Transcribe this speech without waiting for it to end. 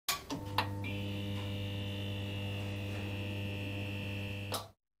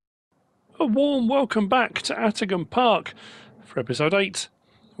A warm welcome back to Attingham Park for episode 8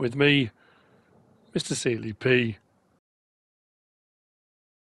 with me, Mr. Seeley P.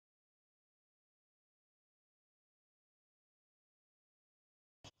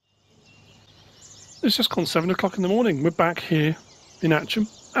 It's just gone 7 o'clock in the morning. We're back here in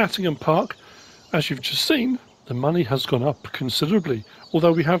Attingham Park. As you've just seen, the money has gone up considerably.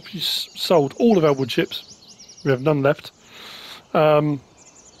 Although we have sold all of our wood chips, we have none left.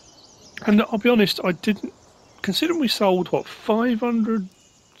 And I'll be honest, I didn't, considering we sold, what,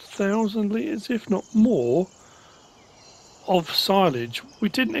 500,000 litres, if not more, of silage, we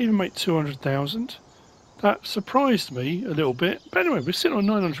didn't even make 200,000. That surprised me a little bit. But anyway, we're sitting on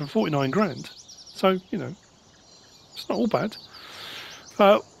 949 grand. So, you know, it's not all bad.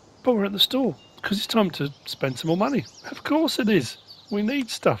 But we're at the store because it's time to spend some more money. Of course it is. We need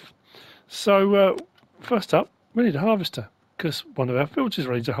stuff. So, first up, we need a harvester, because one of our fields is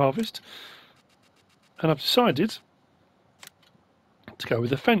ready to harvest, and I've decided to go with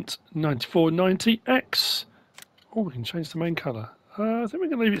the Fendt 9490X. Oh, we can change the main colour. I think we're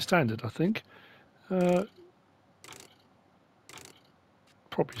going to leave it standard, I think. Probably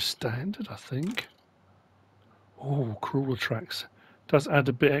standard, I think. Oh, crawler tracks. Does add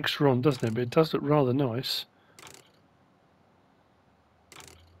a bit extra on, doesn't it? But it does look rather nice.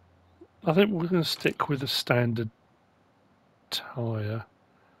 I think we're going to stick with the standard tyre.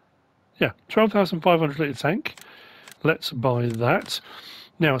 Yeah, 12,500 litre tank. Let's buy that.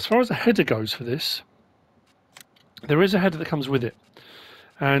 Now, as far as the header goes for this, there is a header that comes with it,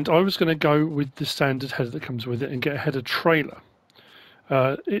 and I was going to go with the standard header that comes with it and get a header trailer.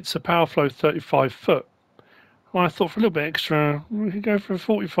 It's a PowerFlow 35 foot. I thought for a little bit extra we could go for a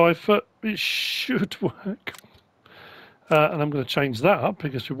 45 foot. It should work, and I'm going to change that up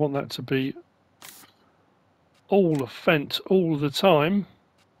because we want that to be all of Fendt all the time.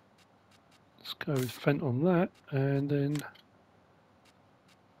 Let's go with Fendt on that, and then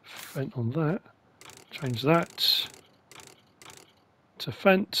Fendt on that. Change that to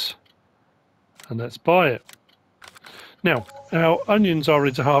Fendt, and let's buy it. Now, our onions are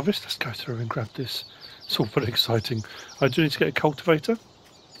ready to harvest. Let's go through and grab this. It's all very exciting. I do need to get a cultivator.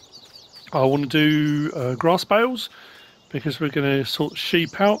 I want to do grass bales, because we're going to sort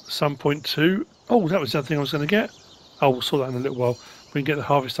sheep out at some point too. Oh, that was the other thing I was going to get. Oh, we'll sort that in a little while. We can get the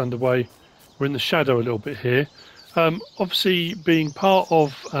harvest underway. We're in the shadow a little bit here. Obviously, being part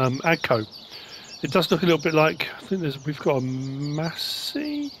of Agco, it does look a little bit like, I think we've got a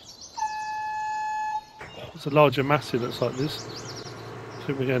Massey. It's a larger Massey looks like this. I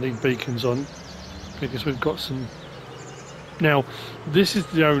think we're going to need beacons on, because we've got some. Now, this is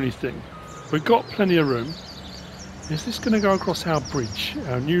the only thing. We've got plenty of room. Is this going to go across our bridge,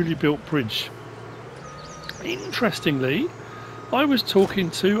 our newly built bridge? Interestingly, I was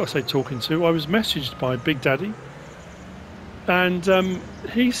messaged by Big Daddy, and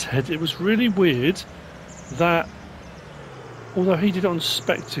he said it was really weird that, although he did it on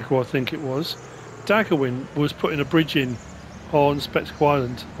Spectacle, I think it was, Daggerwin was putting a bridge in on Spectacle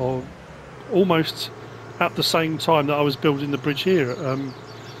Island, or almost at the same time that I was building the bridge here at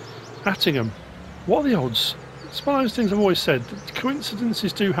Attingham. What are the odds? It's one of those things I've always said, that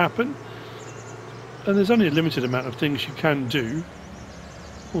coincidences do happen, and there's only a limited amount of things you can do,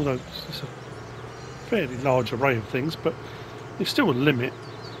 although it's a fairly large array of things, but it's still a limit.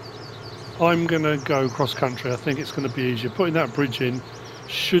 I'm going to go cross country. I think it's going to be easier. Putting that bridge in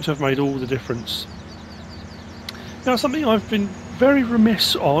should have made all the difference. Now, something I've been very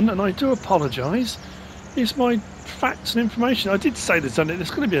remiss on, and I do apologise, is my facts and information. I did say there's going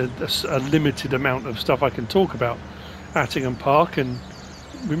to be a limited amount of stuff I can talk about Attingham Park, and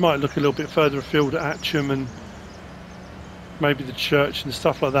we might look a little bit further afield at Atcham and maybe the church and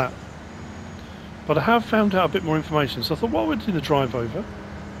stuff like that. But I have found out a bit more information, so I thought while we're doing the drive over,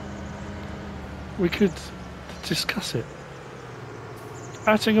 we could discuss it.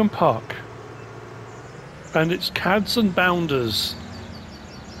 Attingham Park and its cads and bounders.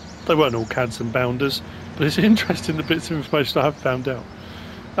 They weren't all cads and bounders, but it's interesting the bits of information I have found out.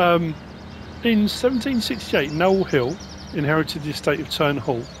 In 1768, Noel Hill inherited the estate of Turn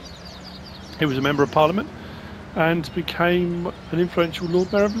Hall. He was a member of Parliament and became an influential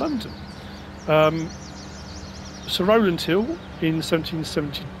Lord Mayor of London. Sir Rowland Hill in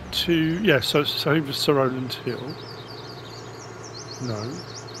 1772, yeah, so he was Sir Rowland Hill. No.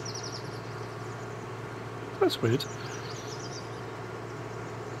 That's weird.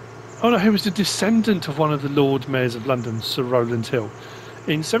 Oh no, he was the descendant of one of the Lord Mayors of London, Sir Rowland Hill.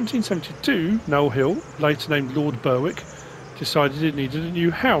 In 1772, Noel Hill, later named Lord Berwick, decided it needed a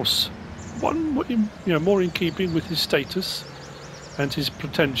new house, one more in keeping with his status and his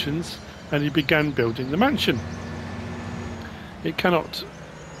pretensions and he began building the mansion. It cannot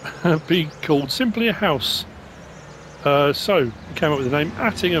be called simply a house. So he came up with the name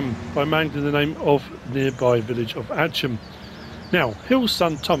Attingham by mangling the name of nearby village of Atcham. Now, Hill's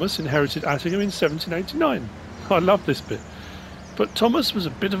son Thomas inherited Attingham in 1789. I love this bit. But Thomas was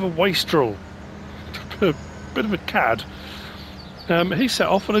a bit of a wastrel, a bit of a cad. He set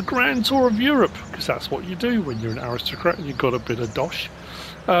off on a grand tour of Europe, because that's what you do when you're an aristocrat and you've got a bit of dosh.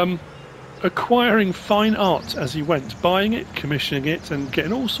 Acquiring fine art as he went, buying it, commissioning it, and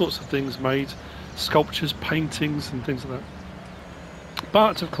getting all sorts of things made, sculptures, paintings and things like that.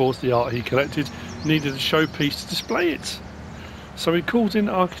 But of course the art he collected needed a showpiece to display it. So he called in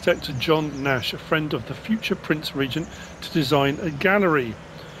architect John Nash, a friend of the future Prince Regent, to design a gallery.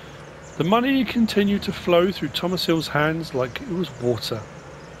 The money continued to flow through Thomas Hill's hands like it was water.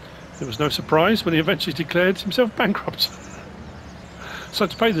 It was no surprise when he eventually declared himself bankrupt. So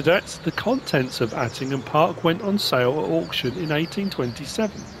to pay the debts, the contents of Attingham Park went on sale at auction in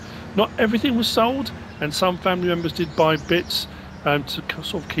 1827. Not everything was sold, and some family members did buy bits to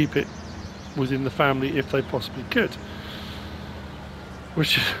sort of keep it within the family if they possibly could.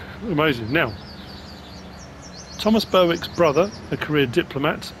 Which is amazing. Now, Thomas Berwick's brother, a career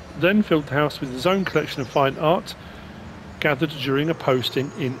diplomat, then filled the house with his own collection of fine art gathered during a posting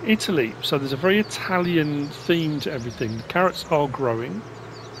in Italy. So there's a very Italian theme to everything. The carrots are growing.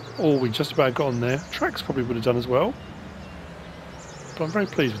 Oh, we just about got on there. Tracks probably would have done as well. But I'm very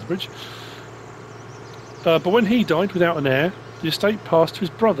pleased with the bridge. But when he died without an heir, the estate passed to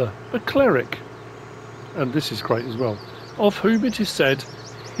his brother, a cleric. And this is great as well. Of whom it is said,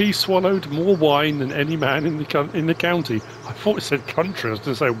 he swallowed more wine than any man in the county. I thought it said country. I was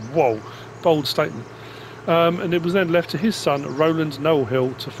going to say, whoa, bold statement. And it was then left to his son, Roland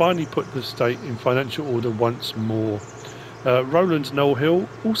Nolehill, to finally put the estate in financial order once more. Roland Nolehill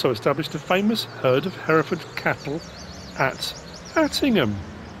also established a famous herd of Hereford cattle at Attingham.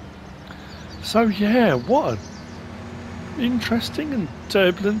 So yeah, what an interesting and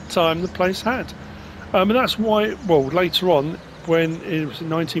turbulent time the place had. And that's why, well, later on, when it was in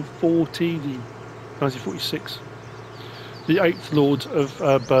 1946, the 8th Lord of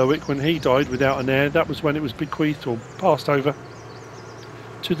Berwick, when he died without an heir, that was when it was bequeathed or passed over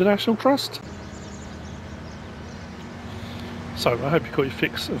to the National Trust. So I hope you got your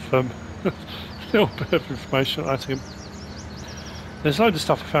fix of a little bit of information on Attingham. There's a load of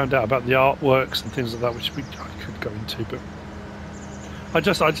stuff I found out about the artworks and things like that, which I could go into, but I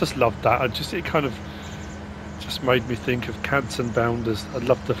just loved that. It kind of just made me think of cads and bounders. I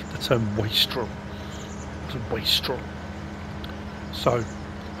love the term wastrel. It's a wastrel. So,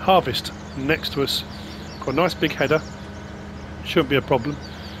 harvest next to us. Got a nice big header. Shouldn't be a problem.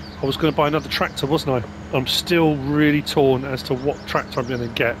 I was going to buy another tractor, wasn't I? I'm still really torn as to what tractor I'm going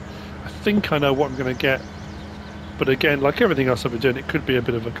to get. I think I know what I'm going to get. But again, like everything else I've been doing, it could be a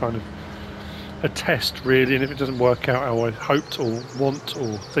bit of a kind of a test, really. And if it doesn't work out how I hoped or want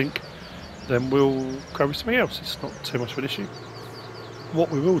or think, then we'll go with something else. It's not too much of an issue.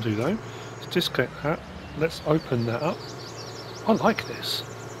 What we will do, though, is disconnect that. Let's open that up. I like this. I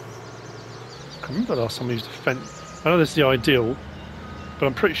can't remember the last time I used a Fendt. I know this is the ideal, but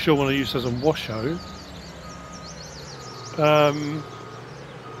I'm pretty sure when I used those on Washo,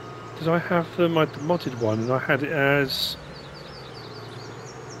 did I have them? I had the modded one, and I had it as,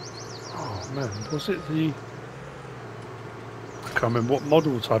 oh man, was it the, I can't remember what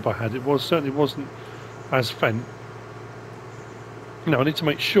model type I had. It was certainly wasn't as Fendt. No, I need to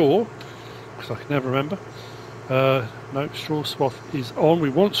make sure, because I can never remember. No, straw swath is on. We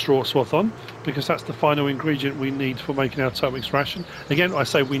want straw swath on because that's the final ingredient we need for making our total mix ration. Again, I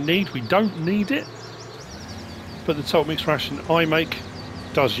say we don't need it, but the total mix ration I make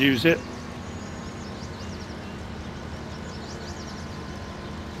does use it.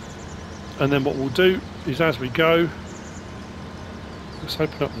 And then what we'll do is, as we go, let's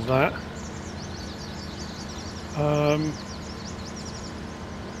open up that.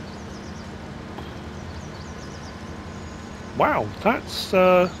 Wow, that's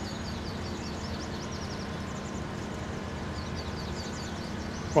well,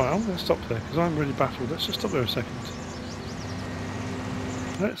 let's stop there because I'm really baffled. Let's just stop there a second.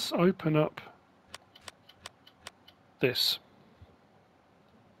 Let's open up this.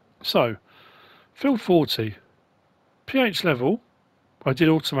 So, field 40, pH level, I did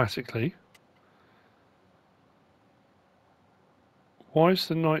automatically. Why is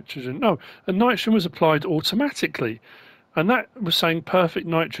the nitrogen? No, the nitrogen was applied automatically. And that was saying perfect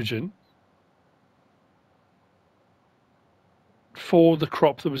nitrogen for the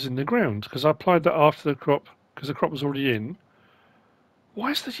crop that was in the ground, because I applied that after the crop, because the crop was already in.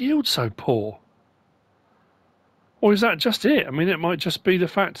 Why is the yield so poor? Or is that just it? I mean, it might just be the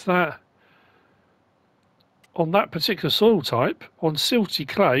fact that on that particular soil type, on silty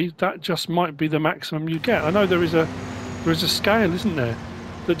clay, that just might be the maximum you get. I know there is a scale, isn't there?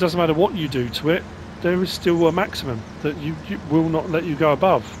 That doesn't matter what you do to it, there is still a maximum that you will not let you go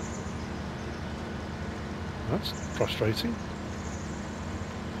above. That's frustrating.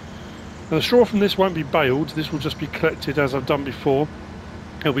 Now the straw from this won't be baled, this will just be collected as I've done before.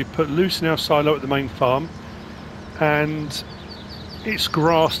 It'll be put loose in our silo at the main farm, and it's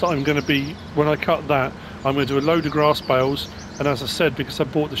grass that I'm going to be, when I cut that, I'm going to do a load of grass bales, and as I said, because I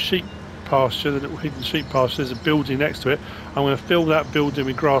bought the sheep pasture, the little hidden sheep pasture, there's a building next to it, I'm going to fill that building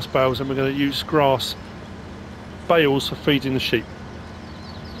with grass bales, and we're going to use grass bales for feeding the sheep.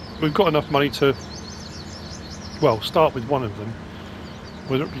 We've got enough money to, well, start with one of them.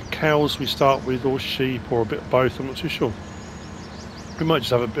 Whether it be cows we start with, or sheep, or a bit of both, I'm not too sure. We might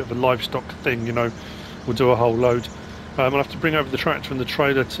just have a bit of a livestock thing, you know, we'll do a whole load. I'll have to bring over the tractor and the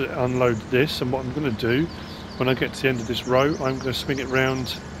trailer to unload this, and what I'm going to do when I get to the end of this row, I'm going to swing it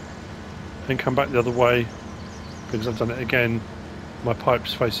round and come back the other way, because I've done it again. My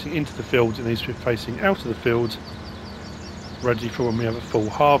pipe's facing into the field, it needs to be facing out of the field, ready for when we have a full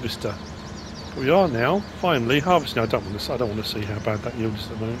harvester. But we are now finally harvesting. I don't want to see how bad that yield is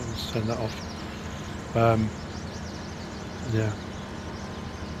at the moment. Let's turn that off. Yeah,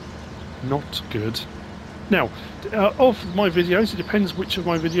 not good. Now, of my videos, it depends which of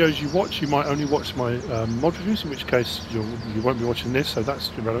my videos you watch. You might only watch my mod reviews, in which case you won't be watching this, so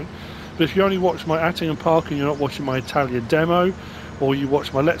that's irrelevant. But if you only watch my Attingham Park and you're not watching my Italia demo, or you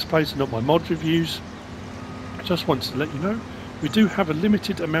watch my Let's Plays and not my mod reviews, I just wanted to let you know, we do have a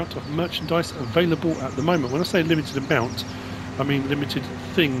limited amount of merchandise available at the moment. When I say limited amount, I mean limited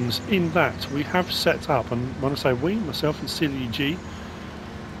things, in that we have set up, and when I say we, myself and CLG,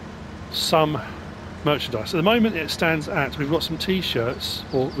 some merchandise. At the moment it stands at, we've got some t-shirts,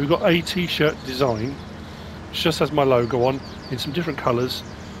 or we've got a t-shirt design which just has my logo on in some different colours,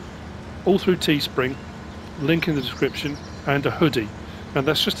 all through Teespring, link in the description, and a hoodie. And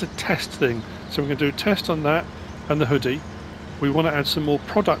that's just a test thing, so we're going to do a test on that and the hoodie. We want to add some more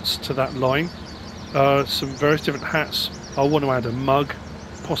products to that line, some various different hats. I want to add a mug,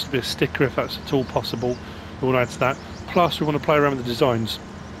 possibly a sticker if that's at all possible. We want to add to that, plus we want to play around with the designs.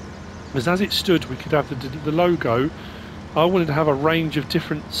 Because as it stood, we could have the logo. I wanted to have a range of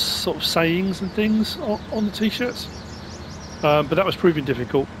different sort of sayings and things on the t-shirts, but that was proving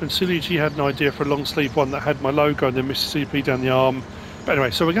difficult. And CLG had an idea for a long sleeve one that had my logo and then Mississippi down the arm. But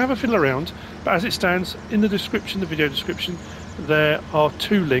anyway, so we're going to have a fiddle around. But as it stands, in the description, the video description, there are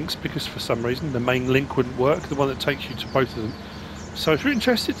two links, because for some reason the main link wouldn't work, the one that takes you to both of them. So if you're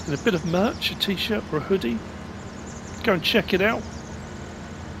interested in a bit of merch, a t-shirt or a hoodie, go and check it out.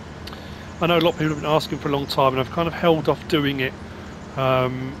 I know a lot of people have been asking for a long time, and I've kind of held off doing it.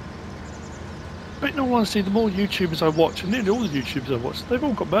 But in all honesty, the more YouTubers I watch, and nearly all the YouTubers I watch, they've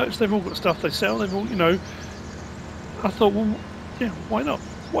all got merch, they've all got stuff they sell, they've all, you know, I thought, well, yeah, why not?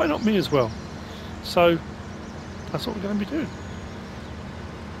 Why not me as well? So that's what we're going to be doing.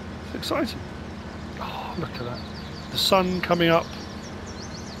 It's exciting. Oh, look at that. The sun coming up.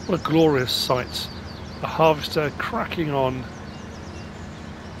 What a glorious sight. The harvester cracking on.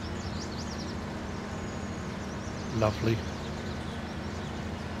 Lovely.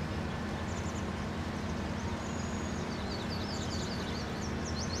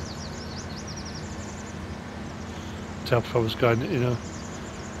 If I was going in a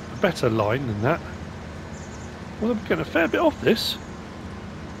better line than that. Well, I'm getting a fair bit off this.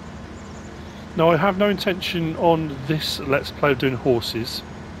 Now, I have no intention on this Let's Play of doing horses.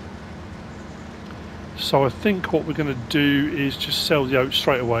 So I think what we're going to do is just sell the oats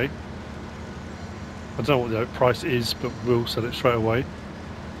straight away. I don't know what the oat price is, but we'll sell it straight away.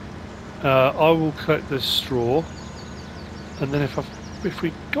 I will collect the straw, and then if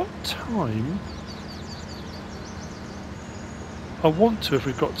we got time, I want to, if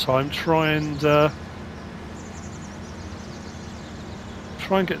we've got time, try and get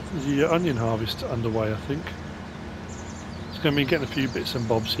the onion harvest underway. I think it's going to be getting a few bits and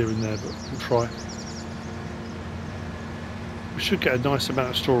bobs here and there, but we'll try. We should get a nice amount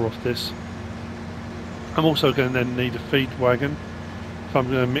of straw off this. I'm also going to then need a feed wagon if I'm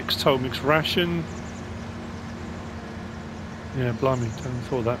going to mix total mix ration. Yeah, blimey, don't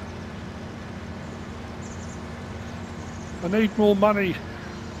thought of that. I need more money.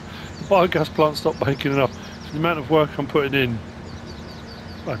 The biogas plant stopped making enough. For the amount of work I'm putting in,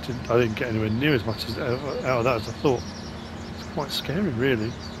 I didn't get anywhere near as much out of that as I thought. It's quite scary,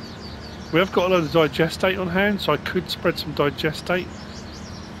 really. We have got a load of digestate on hand, so I could spread some digestate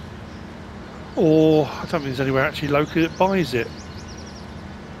Or I don't think there's anywhere actually locally that buys it.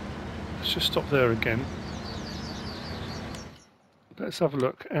 Let's just stop there again. Let's have a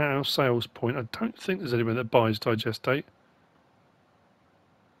look at our sales point. I don't think there's anyone that buys digestate.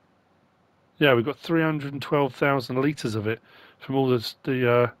 Yeah, we've got 312,000 litres of it from all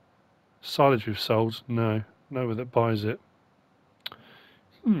the silage we've sold. No, nowhere that buys it.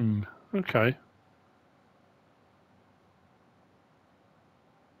 Okay.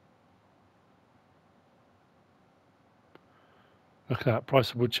 Look at that,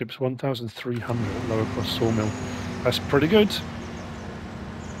 price of wood chips, 1,300 at lower cost sawmill. That's pretty good.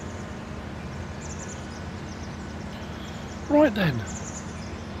 Right then.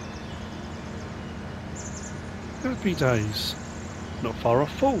 Happy days. Not far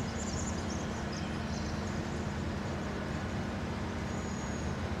off full.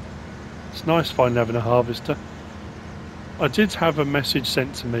 It's nice finally having a harvester. I did have a message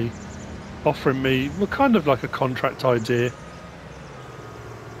sent to me offering me, well, kind of like a contract idea.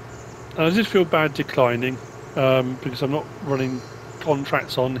 And I did feel bad declining because I'm not running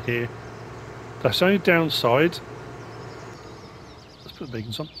contracts on here. That's the only downside. Let's put the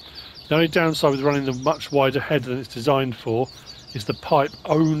beacons on. The only downside with running the much wider header than it's designed for is the pipe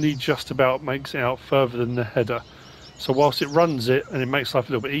only just about makes it out further than the header. So whilst it runs it and it makes life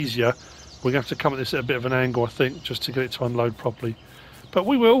a little bit easier, we're going to have to come at this at a bit of an angle, I think, just to get it to unload properly. But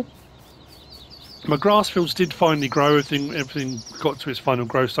we will. My grass fields did finally grow. Everything got to its final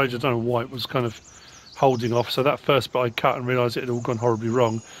growth stage. I don't know why it was kind of holding off. So that first bit I cut and realised it had all gone horribly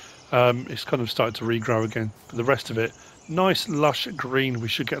wrong. It's kind of started to regrow again. But the rest of it, nice lush green. We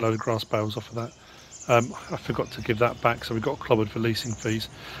should get a load of grass bales off of that. I forgot to give that back, so we got clobbered for leasing fees.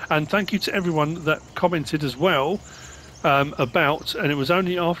 And thank you to everyone that commented as well about, and it was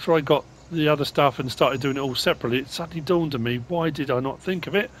only after I got the other stuff and started doing it all separately, it suddenly dawned on me, why did I not think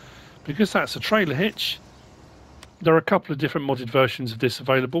of it? Because that's a trailer hitch. There are a couple of different modded versions of this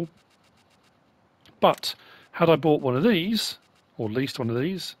available, but had I bought one of these, or leased one of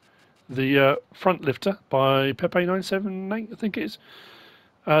these, the front lifter by Pepe978, I think it is,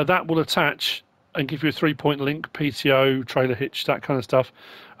 that will attach and give you a 3-point link, PTO, trailer hitch, that kind of stuff.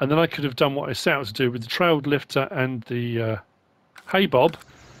 And then I could have done what I set out to do with the trailed lifter and the hay bob.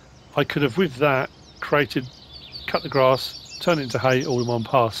 I could have, with that, cut the grass, turn it into hay all in one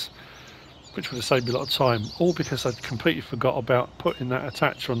pass, which would have saved me a lot of time, all because I completely forgot about putting that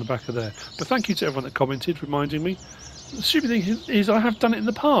attacher on the back of there. But thank you to everyone that commented, reminding me. The stupid thing is I have done it in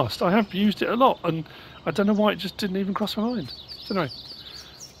the past. I have used it a lot, and I don't know why it just didn't even cross my mind. So anyway,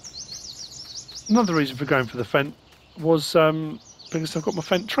 another reason for going for the Fendt was because I've got my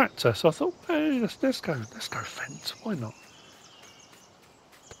Fendt tractor. So I thought, hey, let's go Fendt. Why not?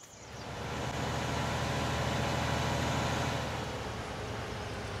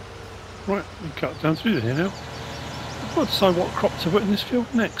 Right, we cut down through here now. I've got to decide what crop to put in this field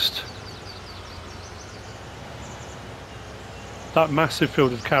next. That massive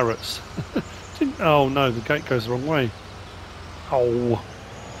field of carrots. Oh no, the gate goes the wrong way. Oh,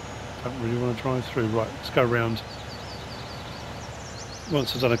 don't really want to drive through. Right, let's go around.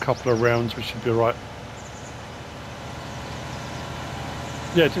 Once I've done a couple of rounds, we should be alright.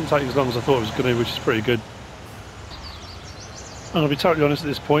 Yeah, it didn't take as long as I thought it was going to, which is pretty good. And I'll be totally honest at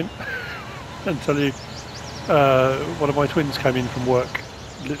this point and tell you, one of my twins came in from work,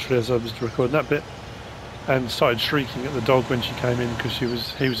 literally as I was recording that bit, and started shrieking at the dog when she came in because he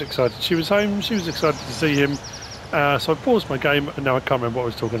was excited. She was home, she was excited to see him, so I paused my game and now I can't remember what I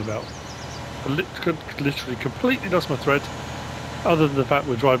was talking about. I literally completely lost my thread, other than the fact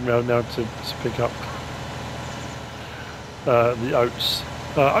we're driving around now to pick up the oats.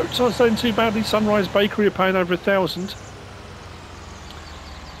 Oats aren't selling too badly. Sunrise Bakery are paying over 1,000.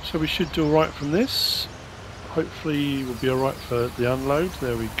 So we should do alright from this. Hopefully we'll be alright for the unload.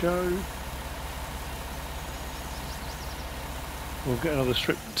 There we go. We'll get another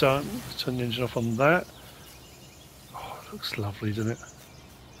strip done. Turn the engine off on that. Oh, it looks lovely, doesn't it?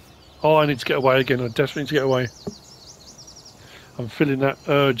 Oh, I need to get away again. I definitely need to get away. I'm feeling that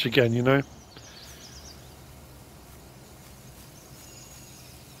urge again, you know.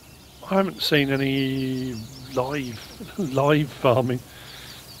 I haven't seen any live farming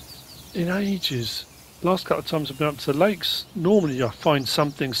in ages. Last couple of times I've been up to the lakes, normally I find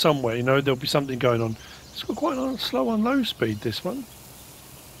something somewhere, you know, there'll be something going on. It's got quite a slow on low speed, this one.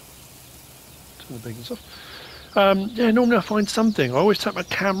 Turn the beacons off. Yeah, normally I find something. I always take my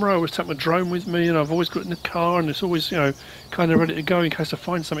camera, I always take my drone with me, and I've always got it in the car, and it's always, you know, kind of ready to go in case I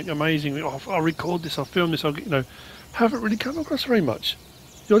find something amazing. Oh, I'll record this, I'll film this, you know. Haven't really come across very much.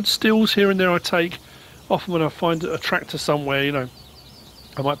 The odd stills here and there I take, often when I find a tractor somewhere, you know.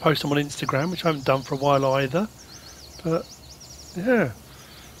 I might post them on Instagram, which I haven't done for a while either. But yeah,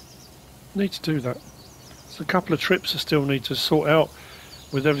 need to do that. There's a couple of trips I still need to sort out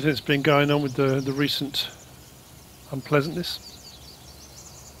with everything that's been going on with the recent unpleasantness.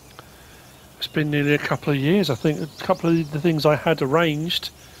 It's been nearly a couple of years. I think a couple of the things I had arranged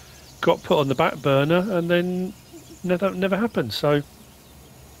got put on the back burner and then never happened. So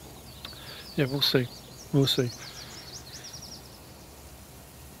yeah, we'll see. We'll see.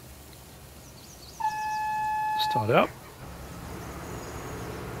 Start it up.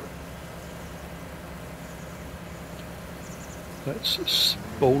 Let's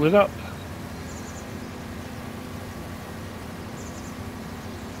spool it up.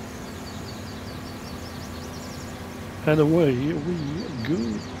 And away we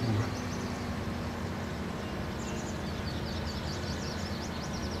go.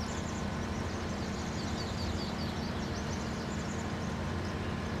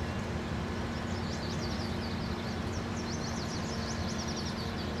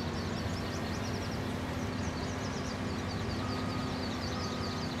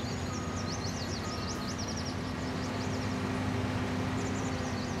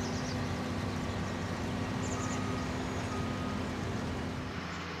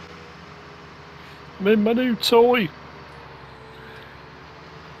 I'm in my new toy.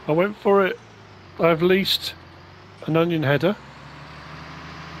 I went for it. I've leased an onion header,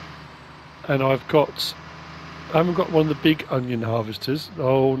 and I haven't got one of the big onion harvesters.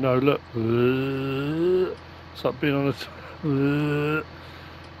 Oh no, look. It's like being on a...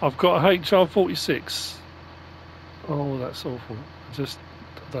 I've got a HR46. Oh, that's awful. I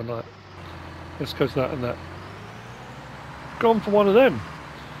don't like it. Let's go to that and that. Gone for one of them.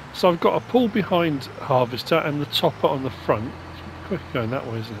 So I've got a pull behind harvester and the topper on the front. Quick going that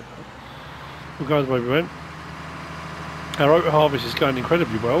way, isn't it? We'll go the way we went. Our oat harvest is going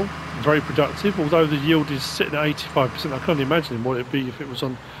incredibly well, very productive, although the yield is sitting at 85%. I can't imagine what it'd be if it was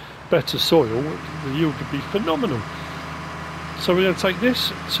on better soil. The yield would be phenomenal. So we're going to take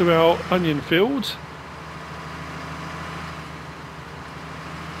this to our onion field.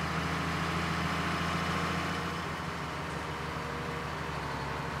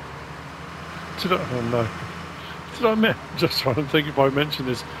 Just trying to think if I mentioned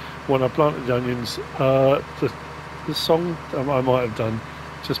this when I planted the onions. The song I might have done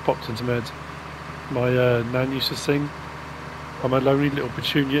just popped into my head. My nan used to sing, "I'm a lonely little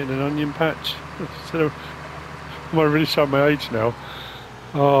petunia in an onion patch." So, am I really showing my age now?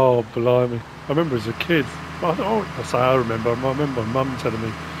 Oh, blimey. I remember as a kid. I remember my mum telling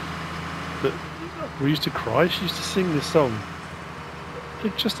me that we used to cry. She used to sing this song.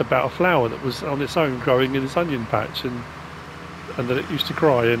 It's just about a flower that was on its own growing in this onion patch, and that it used to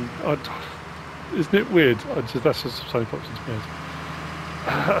cry. And isn't it weird? That's just something popped into my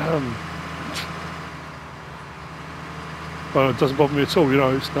head. Well, it doesn't bother me at all. You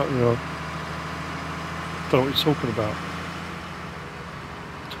know, it's not. You know, don't know what you're talking about.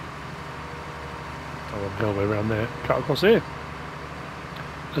 Oh, I'm all the way around there. Cut across here.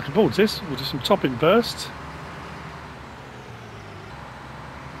 Looking forward to this. We'll do some topping first.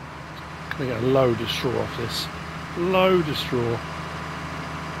 Gonna get a load of straw off this. Load of straw.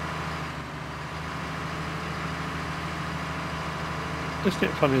 Isn't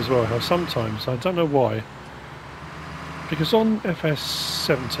it funny as well how sometimes, I don't know why, because on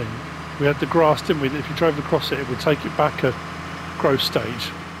FS19 we had the grass, didn't we, that if you drove across it, it would take it back a growth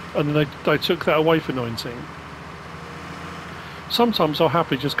stage, and then they took that away for 19. Sometimes I'll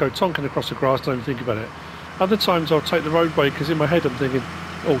happily just go tonking across the grass, don't even think about it. Other times I'll take the roadway because in my head I'm thinking,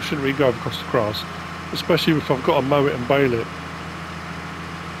 oh, shouldn't we go across the grass? Especially if I've got to mow it and bale it.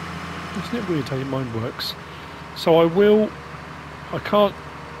 Isn't it weird how your mind works? So I can't,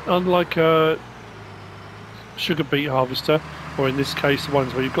 unlike a sugar beet harvester, or in this case the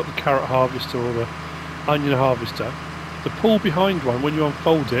ones where you've got the carrot harvester or the onion harvester, the pull behind one, when you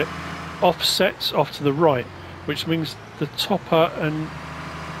unfold it, offsets off to the right, which means the topper and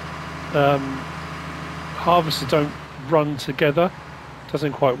harvester don't run together.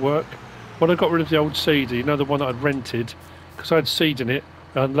 Doesn't quite work. When I got rid of the old seeder, you know, the one that I'd rented, because I had seed in it,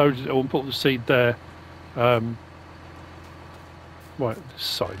 I unloaded it all and put the seed there. Right, this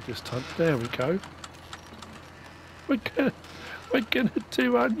side this time. There we go. We're gonna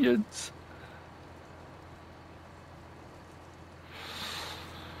do onions.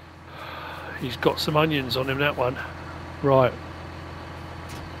 He's got some onions on him, that one. Right.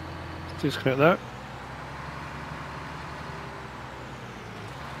 Let's disconnect that.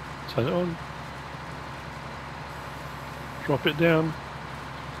 Turn it on. Drop it down.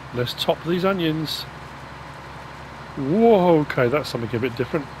 Let's top these onions. Whoa, okay, that's something a bit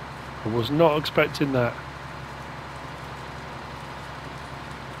different. I was not expecting that.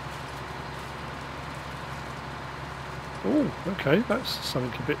 Oh, okay, that's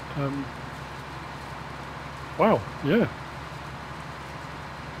something a bit, wow, yeah.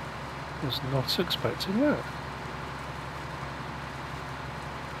 Was not expecting that.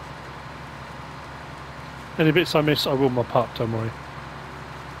 Any bits I miss, I will mop up, don't worry.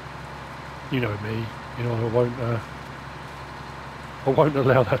 You know me, you know I won't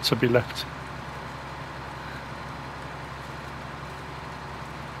allow that to be left.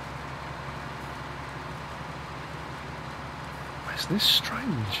 Isn't this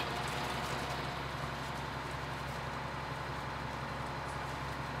strange?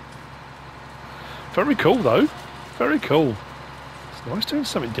 Very cool though, very cool. It's nice doing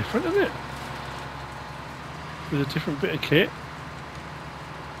something different, isn't it? With a different bit of kit.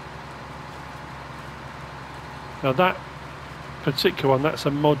 Now that particular one, that's a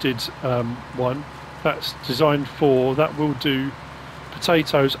modded one. That's designed for, that will do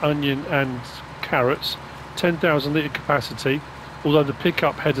potatoes, onion and carrots. 10,000 litre capacity, although the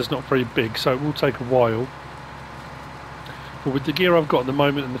pickup header's not very big, so it will take a while. But with the gear I've got at the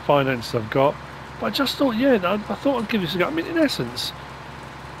moment and the finances I've got, but I just thought, yeah, I thought I'd give this a go. I mean, in essence,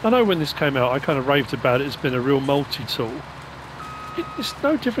 I know when this came out, I kind of raved about it. It's been a real multi-tool. It's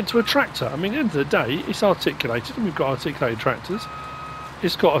no different to a tractor. I mean, at the end of the day, it's articulated, and we've got articulated tractors.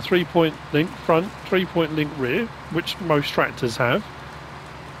 It's got a 3-point link front, 3-point link rear, which most tractors have.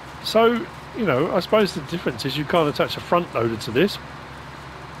 So, you know, I suppose the difference is you can't attach a front loader to this.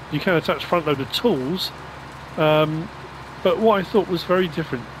 You can attach front loader tools, but what I thought was very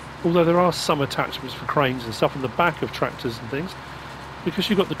different, although there are some attachments for cranes and stuff on the back of tractors and things, because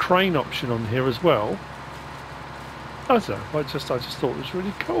you've got the crane option on here as well. I don't know, I just thought it was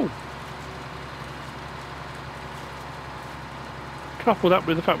really cool. Couple that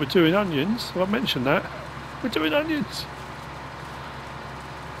with the fact we're doing onions, well, I mentioned that, we're doing onions.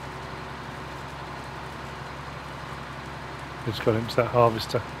 We've just got to empty that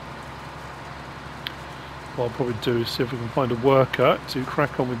harvester. What I'll probably do is see if we can find a worker to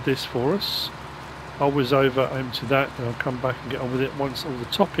crack on with this for us. I'll whiz over, empty that, and I'll come back and get on with it once all the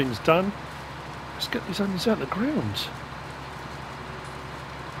topping's done. Let's get these onions out of the ground.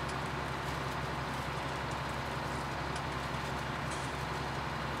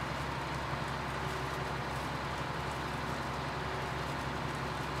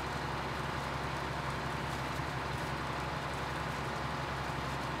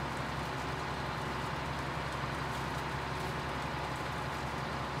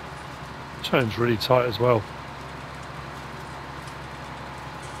 Chain's really tight as well.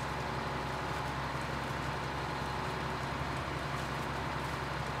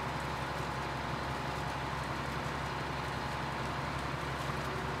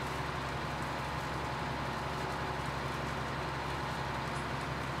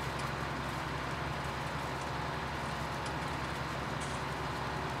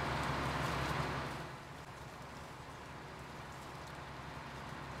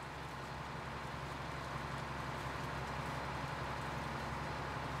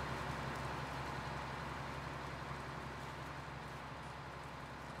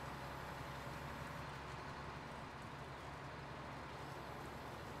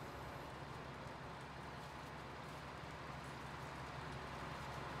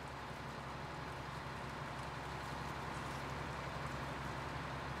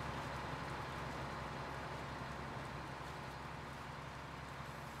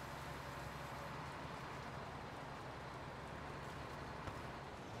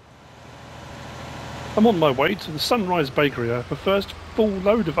 I'm on my way to the Sunrise Bakery. I have the first full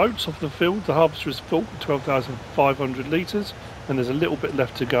load of oats off the field. The harvester is full, 12,500 litres, and there's a little bit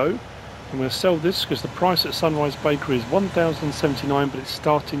left to go. I'm going to sell this because the price at Sunrise Bakery is 1,079, but it's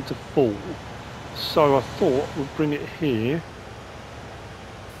starting to fall. So I thought we'll bring it here.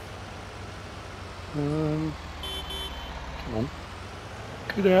 Come on,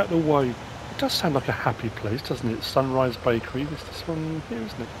 get it out of the way. It does sound like a happy place, doesn't it? Sunrise Bakery. There's this one here,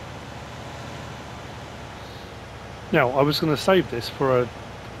 isn't it? Now, I was going to save this for a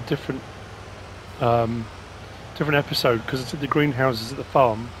different different episode because it's at the greenhouses at the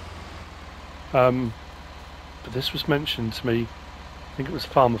farm. But this was mentioned to me, I think it was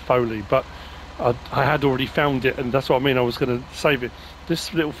Farmer Foley, but I had already found it, and that's what I mean, I was going to save it.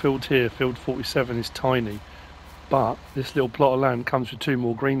 This little field here, field 47, is tiny, but this little plot of land comes with 2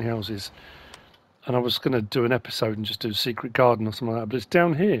 more greenhouses. And I was going to do an episode and just do a secret garden or something like that, but it's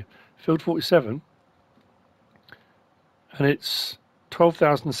down here, field 47. And it's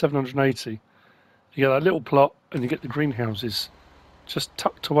 12,780, You get that little plot and you get the greenhouses just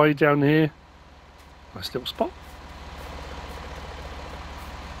tucked away down here. Nice little spot.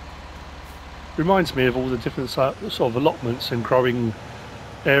 Reminds me of all the different sort of allotments and growing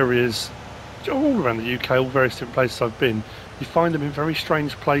areas all around the UK, all various different places I've been. You find them in very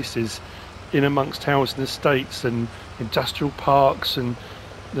strange places in amongst housing estates and industrial parks, and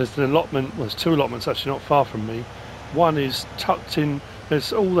there's an allotment, well, there's two allotments actually not far from me. One is tucked in,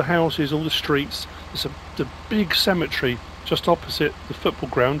 there's all the houses, all the streets, there's the big cemetery just opposite the football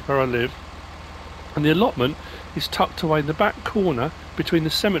ground where I live, and the allotment is tucked away in the back corner between the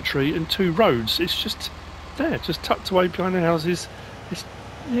cemetery and two roads. It's just there, just tucked away behind the houses. It's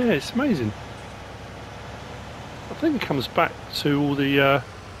amazing. I think it comes back to all the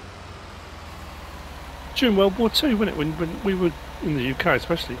during World War II, wasn't it? When we were in the UK,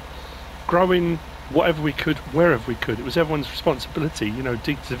 especially growing whatever we could, wherever we could. It was everyone's responsibility, you know,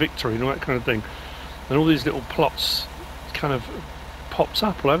 deed to victory and all that kind of thing. And all these little plots kind of pops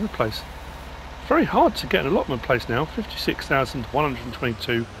up all over the place. Very hard to get an allotment place now.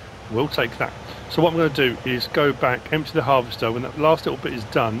 56,122. We'll take that. So what I'm going to do is go back, empty the harvester. When that last little bit is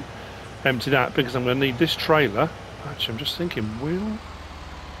done, empty that, because I'm going to need this trailer. Actually, I'm just thinking,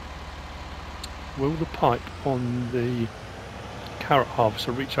 will the pipe on the carrot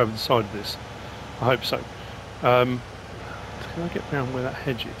harvester reach over the side of this? I hope so. Can I get round where that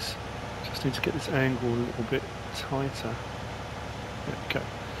hedge is? Just need to get this angle a little bit tighter. There we go.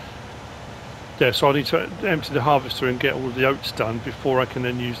 Yeah, so I need to empty the harvester and get all of the oats done before I can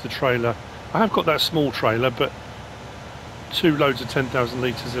then use the trailer. I have got that small trailer, but 2 loads of 10,000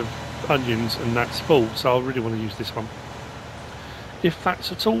 litres of onions and that's full, so I really want to use this one, if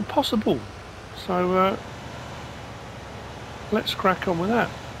that's at all possible. So let's crack on with that.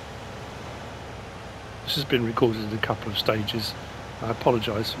 This has been recorded in a couple of stages. I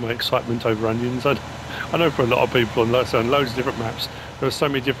apologise for my excitement over onions. I know for a lot of people on loads of different maps there are so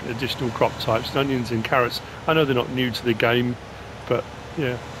many different additional crop types, and onions and carrots. I know they're not new to the game, but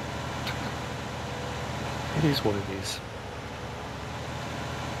yeah, it is what it is.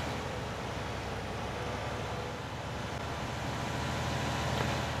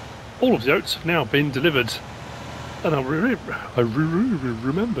 All of the oats have now been delivered, and I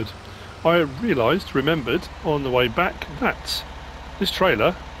remembered on the way back that this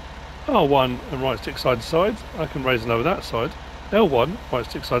trailer, R1 and right stick side to side, I can raise and lower that side. L1, right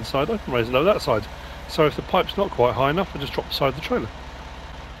stick side to side, I can raise and lower that side. So if the pipe's not quite high enough, I just drop the side of the trailer.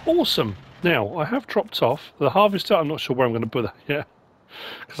 Awesome! Now, I have dropped off the harvester. I'm not sure where I'm going to put that yet,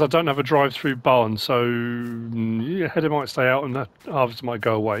 because I don't have a drive-through barn, so yeah, header might stay out and the harvester might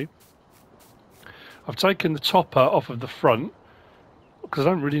go away. I've taken the topper off of the front, because I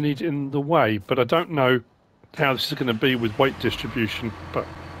don't really need it in the way, but I don't know how this is going to be with weight distribution, but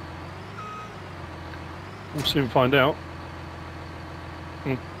we'll soon find out.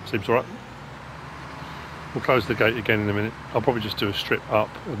 Seems alright. We'll close the gate again in a minute. I'll probably just do a strip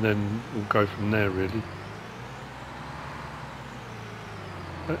up and then we'll go from there really.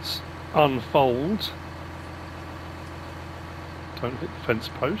 Let's unfold. Don't hit the fence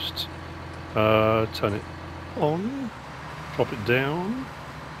post. Turn it on. Drop it down.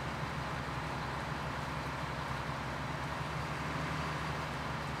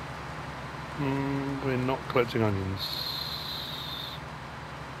 We're not collecting onions.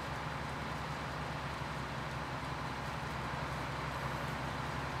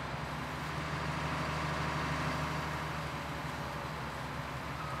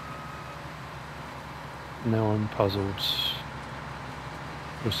 Now I'm puzzled.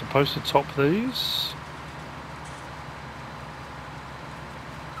 We're supposed to top these.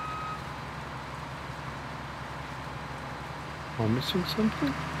 Am I missing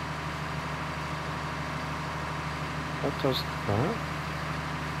something? That does that.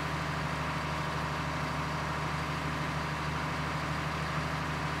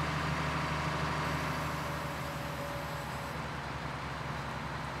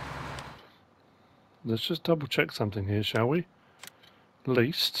 Let's just double check something here, shall we?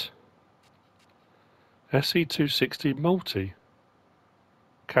 Least SE260 multi.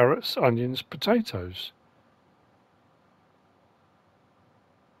 Carrots, onions, potatoes.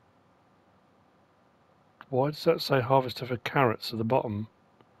 Why does that say harvester for carrots at the bottom?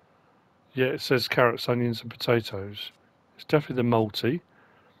 Yeah, it says carrots, onions and potatoes. It's definitely the multi.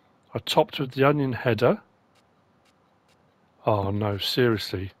 I topped with the onion header. Oh no,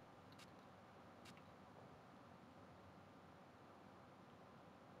 seriously.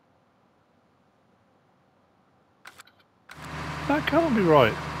 That can't be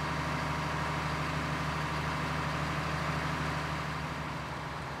right.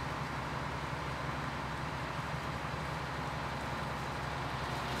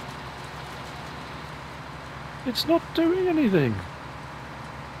 It's not doing anything.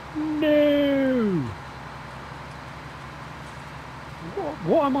 No.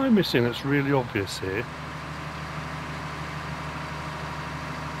 What am I missing that's really obvious here?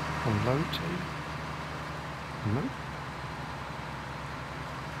 Unload T. No.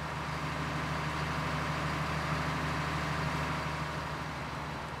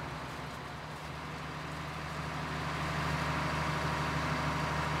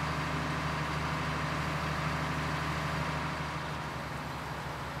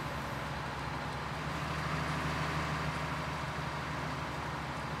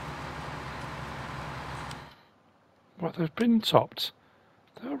 Right, they've been topped.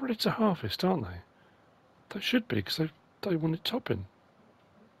 They're ready to harvest, aren't they? They should be, because they wanted topping.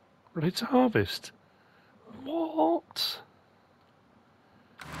 Ready to harvest. What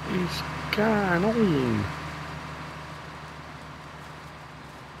is going on?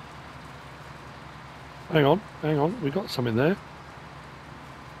 Hang on, we got something there.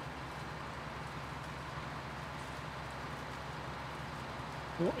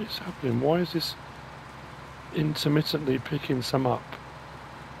 What is happening? Why is this intermittently picking some up?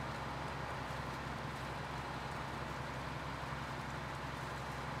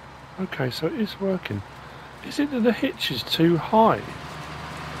 Okay, so it is working. Is it that the hitch is too high?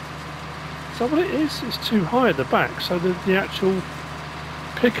 Is that what it is? It's too high at the back, so the actual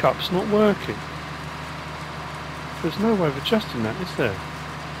pickup's not working. There's no way of adjusting that, is there?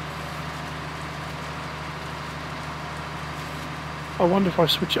 I wonder if I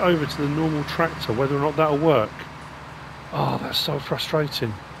switch it over to the normal tractor, whether or not that'll work. Oh, that's so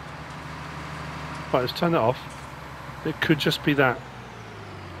frustrating. Right, let's turn that off. It could just be that.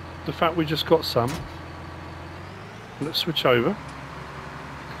 The fact we just got some. Let's switch over.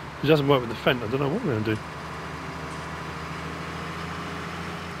 It doesn't work with the Fent. I don't know what we're going to do.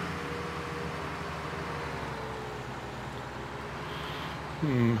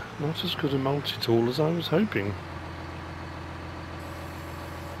 Not as good a multi-tool as I was hoping.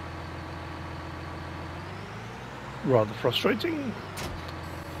 Rather frustrating.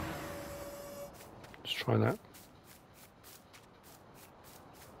 Let's try that.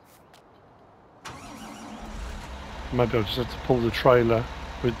 Maybe I'll just have to pull the trailer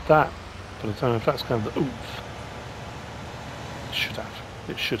with that, but I don't know if that's kind of the oomph. It should have.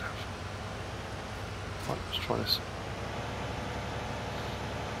 It should have. Right, let's try this.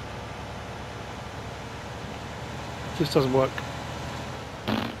 If this doesn't work,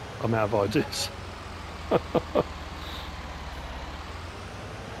 I'm out of ideas.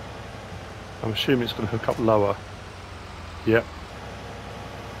 I'm assuming it's going to hook up lower. Yep.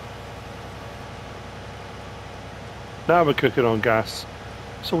 Now we're cooking on gas.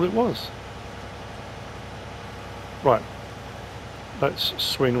 That's all it was. Right. Let's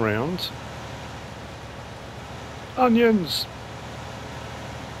swing round. Onions!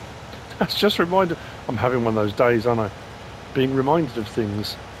 That's just reminded. I'm having one of those days, aren't I? Being reminded of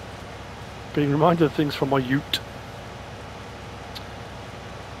things. Being reminded of things from my ute.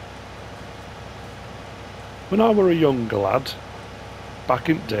 When I were a younger lad, back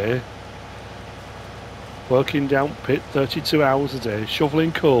in Deere, working down pit 32 hours a day,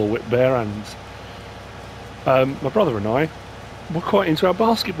 shoveling coal with bare hands, my brother and I were quite into our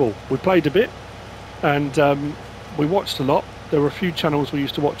basketball. We played a bit, and we watched a lot. There were a few channels we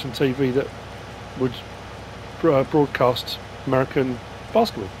used to watch on TV that would broadcast American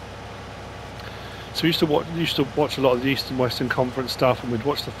basketball. So we used to watch a lot of the East and Western Conference stuff, and we'd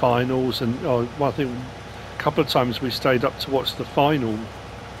watch the finals. And I think a couple of times we stayed up to watch the final,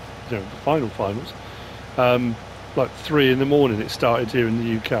 the finals. Like 3 in the morning it started here in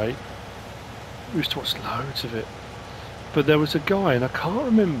the UK. We used to watch loads of it. But there was a guy, and I can't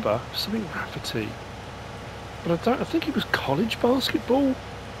remember, something Rafferty, but I think he was college basketball.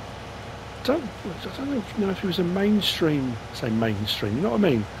 I don't know if he was a mainstream, say mainstream, you know what I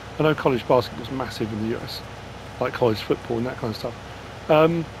mean? I know college basketball was massive in the US, like college football and that kind of stuff.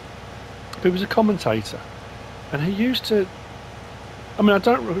 But he was a commentator, and he used to, I mean, I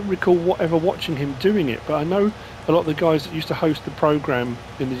don't recall ever watching him doing it, but I know a lot of the guys that used to host the programme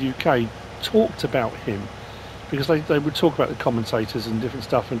in the UK talked about him, because they would talk about the commentators and different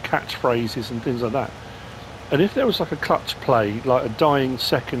stuff and catchphrases and things like that. And if there was like a clutch play, like a dying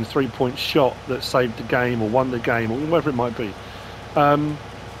second 3-point shot that saved the game or won the game or whatever it might be,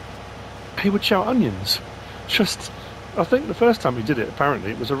 he would shout onions. I think the first time he did it,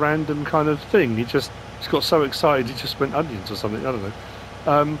 apparently, it was a random kind of thing. He just got so excited he just went onions or something, I don't know.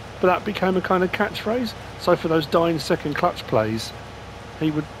 But that became a kind of catchphrase. So for those dying second clutch plays,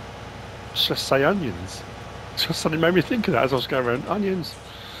 he would just say onions. Just suddenly made me think of that as I was going around. Onions.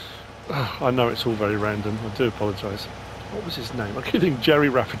 I know it's all very random. I do apologise. What was his name? I keep thinking Jerry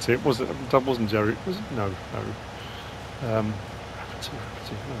Rafferty. That wasn't Jerry. Was it? No. Rafferty.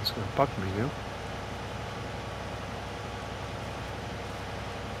 Oh, it's going to bug me now.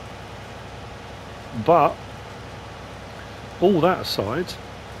 But all that aside,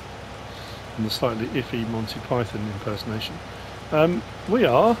 and the slightly iffy Monty Python impersonation, we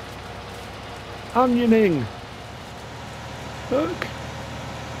are onioning. Look.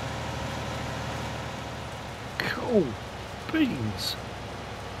 Cool beans.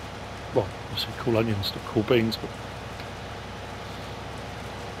 Well, obviously cool onions, not cool beans, but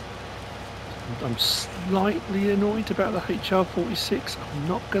I'm slightly annoyed about the HR46, I'm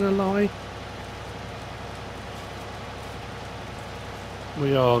not going to lie.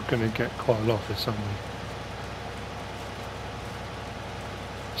 We are going to get quite a lot of this, aren't we?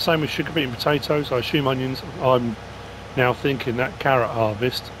 Same with sugar beet and potatoes, I assume onions. I'm now thinking that carrot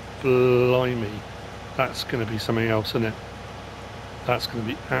harvest, blimey, that's going to be something else, isn't it? That's going to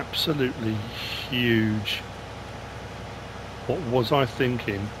be absolutely huge. What was I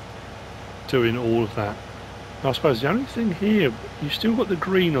thinking doing all of that? I suppose the only thing here, you've still got the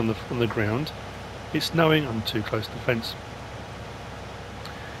green on the ground. It's knowing, I'm too close to the fence.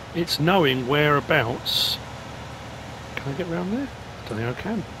 It's knowing whereabouts. Can I get around there? I don't think I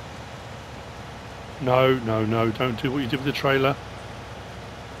can. No, don't do what you did with the trailer.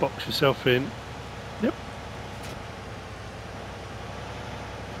 Box yourself in. Yep.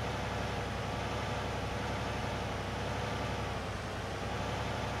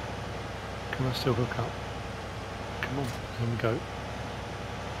 Can I still hook up? Come on, there we go.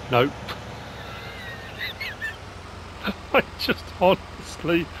 Nope. I just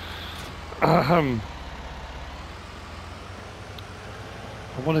honestly... I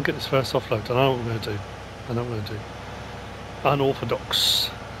want to get this first offload. I know what I'm going to do. Unorthodox.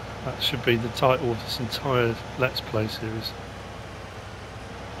 That should be the title of this entire Let's Play series.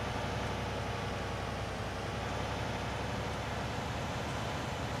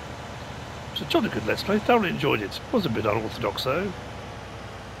 It's a jolly good Let's Play. Thoroughly enjoyed it. Was a bit unorthodox though.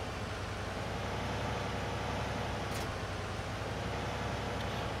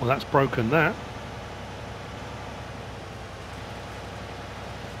 Well, that's broken that.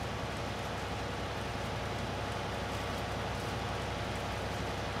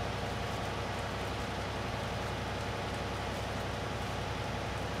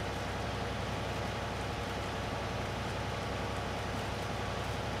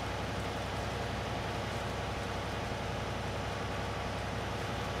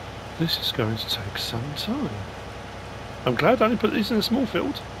 This is going to take some time. I'm glad I only put these in a small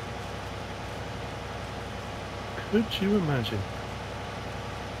field. Could you imagine?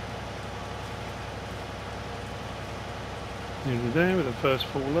 Nearly there with the first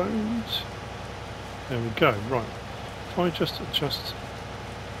full load. There we go. Right. If I just adjust.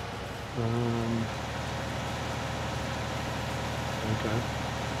 There we go.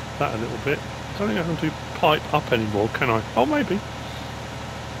 That a little bit. I don't think I can do pipe up anymore, can I? Oh, maybe.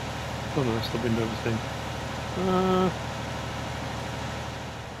 Oh no, that's the window thing.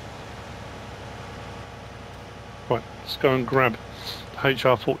 Right, let's go and grab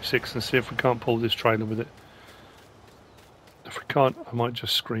HR46 and see if we can't pull this trailer with it. If we can't, I might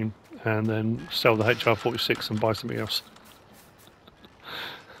just scream and then sell the HR46 and buy something else.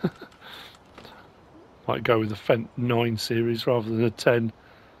 Might go with the Fent 9 series rather than a 10.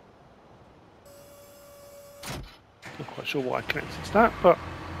 Not quite sure why I connected to that, but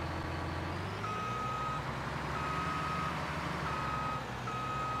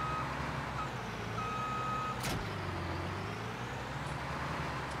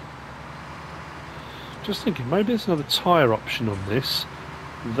just thinking, maybe there's another tyre option on this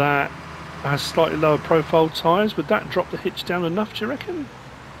that has slightly lower profile tyres. Would that drop the hitch down enough, do you reckon?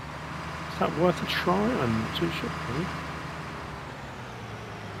 Is that worth a try? I'm not too sure.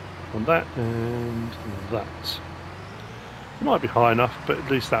 On that and that. It might be high enough, but at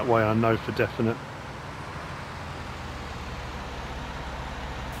least that way I know for definite.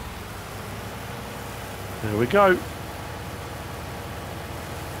 There we go.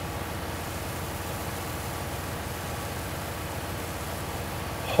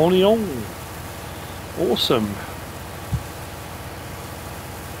 Honey on. Awesome.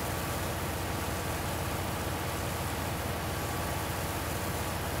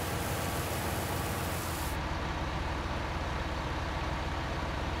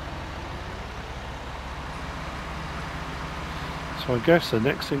 So I guess the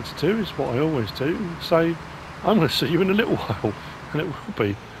next thing to do is what I always do, say, I'm going to see you in a little while, and it will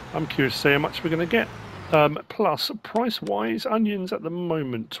be. I'm curious to see how much we're going to get. Plus, price-wise, onions at the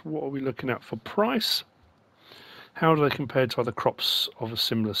moment, what are we looking at for price? How do they compare to other crops of a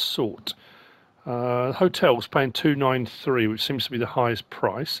similar sort? Hotels paying $2.93, which seems to be the highest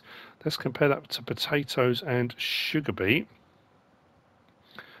price. Let's compare that to potatoes and sugar beet.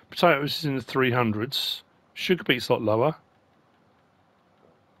 Potatoes is in the 300s. Sugar beet's a lot lower.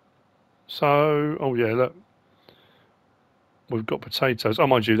 So, oh yeah, look. We've got potatoes. Oh,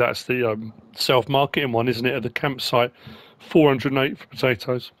 mind you, that's the self-marketing one, isn't it, at the campsite? 408 for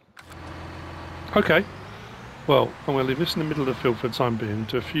potatoes. Okay. Well, I'm going to leave this in the middle of the field for the time being,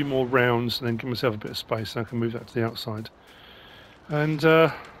 do a few more rounds, and then give myself a bit of space, and I can move that to the outside. And,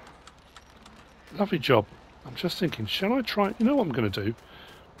 lovely job. I'm just thinking, shall I try... You know what I'm going to do?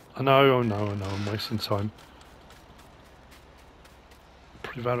 I know, I'm wasting time.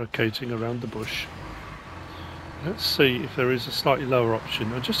 Prevaricating around the bush. Let's see if there is a slightly lower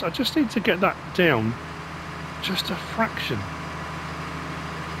option. I just need to get that down just a fraction.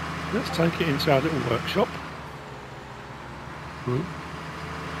 Let's take it into our little workshop.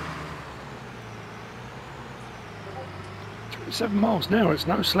 27 miles an hour, it's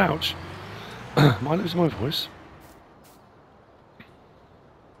no slouch. Might lose my voice.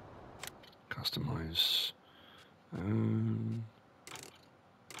 Customize.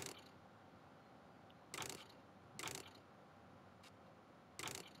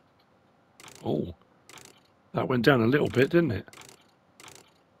 Oh, that went down a little bit, didn't it?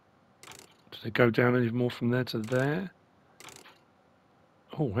 Did it go down even more from there to there?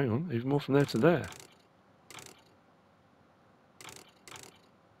 Oh, hang on, even more from there to there.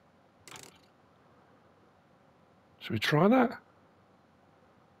 Should we try that?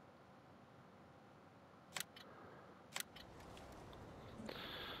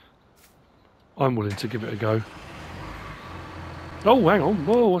 I'm willing to give it a go. Oh, hang on.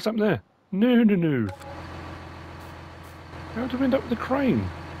 Whoa, what's happened there? No. How did we end up with the crane?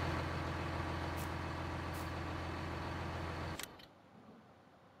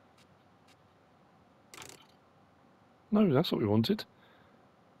 No, that's what we wanted.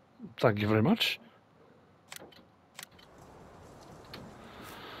 Thank you very much.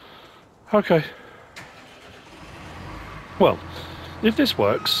 Okay. Well, if this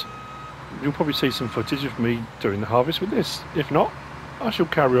works, you'll probably see some footage of me doing the harvest with this. If not, I shall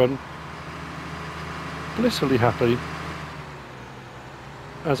carry on blissfully happy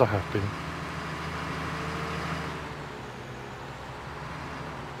as I have been.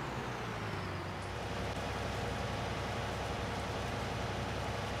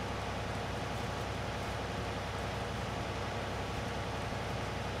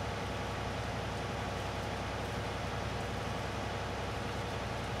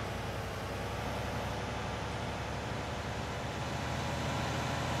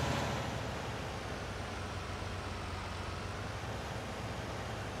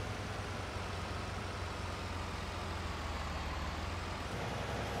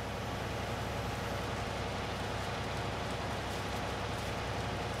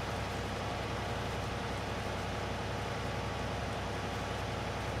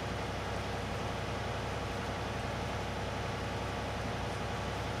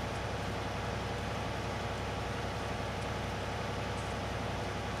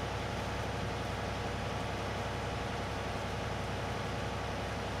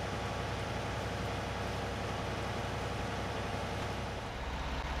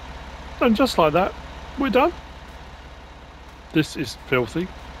 And just like that, we're done. This is filthy.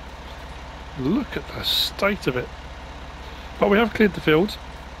 Look at the state of it. But we have cleared the field.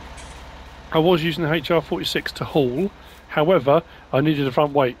 I was using the HR46 to haul. However, I needed a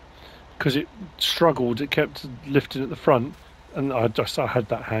front weight because it struggled. It kept lifting at the front, and I had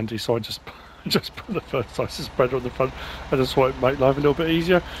that handy, so I just put the fertilizer spreader on the front. I just thought it'd make life a little bit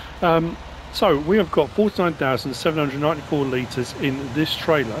easier. So we have got 49,794 litres in this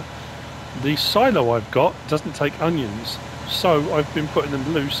trailer. The silo I've got doesn't take onions, so I've been putting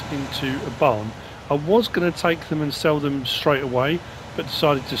them loose into a barn. I was going to take them and sell them straight away, but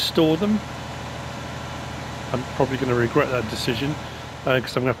decided to store them. I'm probably going to regret that decision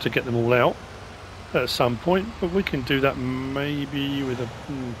because I'm going to have to get them all out at some point, but we can do that maybe with a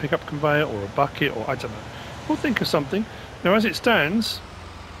pickup conveyor or a bucket, or I don't know. We'll think of something. Now, as it stands,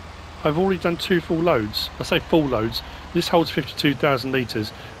 I've already done 2 full loads. I say full loads. This holds 52,000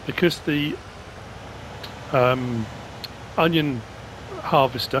 litres because the onion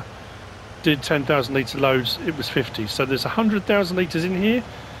harvester did 10,000 litre loads. It was 50, so there's 100,000 litres in here.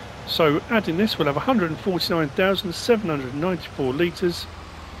 So adding this, we'll have 149,794 litres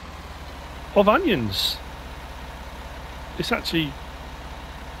of onions. It's actually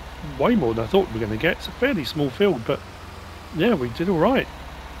way more than I thought we were going to get. It's a fairly small field, but yeah, we did all right.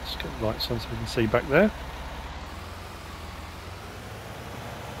 Let's get the lights on so we can see back there.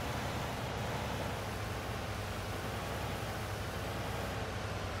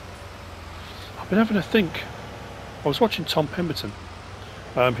 I've been having a think. I was watching Tom Pemberton.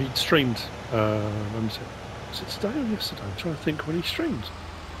 He'd streamed, when was it today or yesterday? I'm trying to think when he streamed.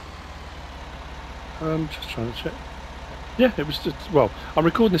 Just trying to check. Yeah, it was just, well, I'm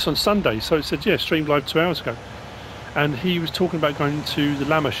recording this on Sunday, so it said, yeah, streamed live 2 hours ago. And he was talking about going to the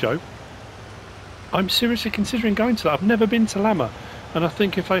Llama show. I'm seriously considering going to that. I've never been to Llama. And I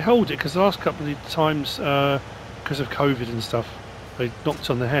think if they hold it, because the last couple of times, because of COVID and stuff, they knocked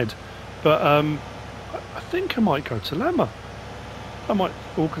on the head. But I think I might go to Llama. I might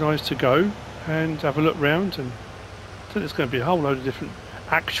organise to go and have a look round, and I think there's going to be a whole load of different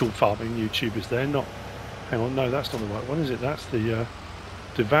actual farming YouTubers there, not, hang on, no, that's not the right one, is it? That's the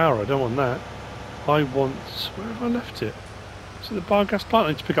Devourer. I don't want that. I want, where have I left it? Is it the biogas plant? I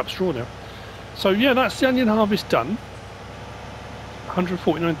need to pick up straw now. So yeah, that's the onion harvest done.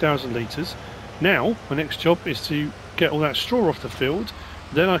 149,000 litres. Now my next job is to get all that straw off the field.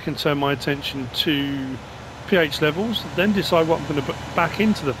 Then I can turn my attention to pH levels, then decide what I'm going to put back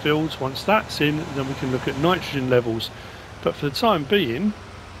into the fields. Once that's in, then we can look at nitrogen levels. But for the time being,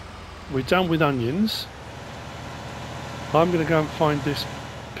 we're done with onions. I'm going to go and find this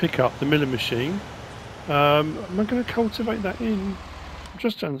pickup, the milling machine. Am I going to cultivate that in? I'm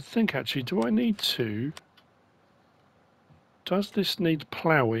just trying to think actually, do I need to? Does this need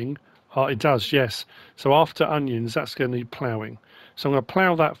ploughing? Oh, it does, yes. So after onions, that's going to need ploughing. So I'm going to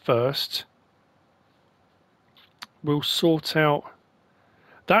plough that first. We'll sort out.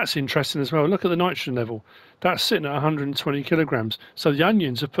 That's interesting as well. Look at the nitrogen level. That's sitting at 120 kilograms. So the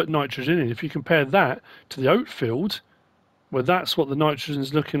onions have put nitrogen in. If you compare that to the oat field, where that's what the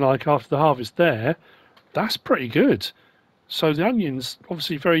nitrogen's looking like after the harvest there, that's pretty good. So the onions,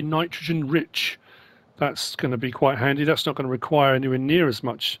 obviously very nitrogen rich. That's going to be quite handy. That's not going to require anywhere near as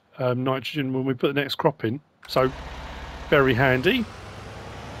much nitrogen when we put the next crop in. So very handy.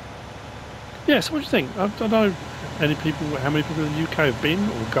 Yeah, so what do you think? I don't know how many people in the UK have been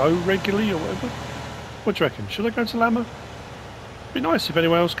or go regularly or whatever. What do you reckon? Should I go to Llama? It'd be nice if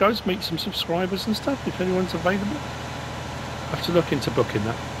anyone else goes, meet some subscribers and stuff, if anyone's available. I have to look into booking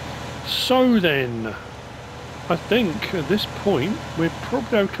that. So then, I think at this point, we're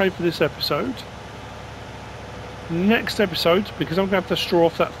probably okay for this episode. Next episode, because I'm going to have to straw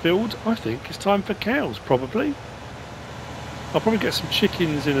off that field, I think it's time for cows, probably. I'll probably get some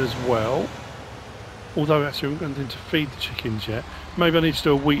chickens in as well. Although actually I'm going to feed the chickens yet. Maybe I need to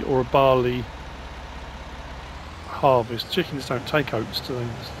do a wheat or a barley harvest. Chickens don't take oats, do they?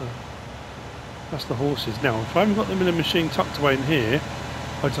 That's the horses. Now, if I haven't got the milling machine tucked away in here,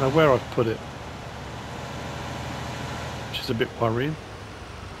 I don't know where I've put it. Which is a bit worrying.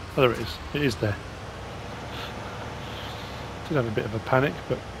 Oh, there it is. It is there. Did have a bit of a panic,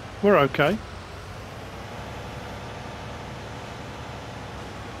 but we're okay.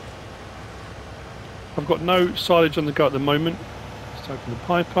 I've got no silage on the go at the moment. Let's open the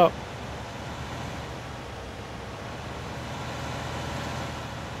pipe up.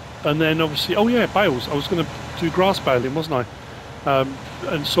 And then obviously, oh yeah, bales. I was going to do grass baling, wasn't I?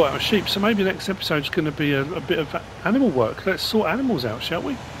 And sort out my sheep. So maybe next episode is going to be a bit of animal work. Let's sort animals out, shall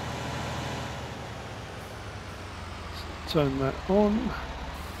we? Let's turn that on.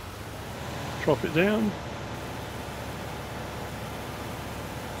 Drop it down.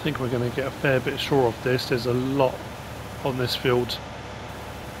 I think we're going to get a fair bit of straw off this. There's a lot on this field.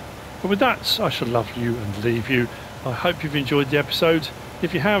 But with that, I shall love you and leave you. I hope you've enjoyed the episode.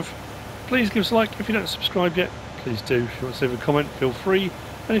 If you have, please give us a like. If you don't subscribe yet, please do. If you want to leave a comment, feel free.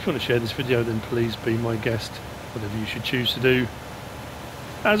 And if you want to share this video, then please be my guest. Whatever you should choose to do.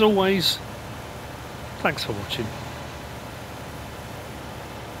 As always, thanks for watching.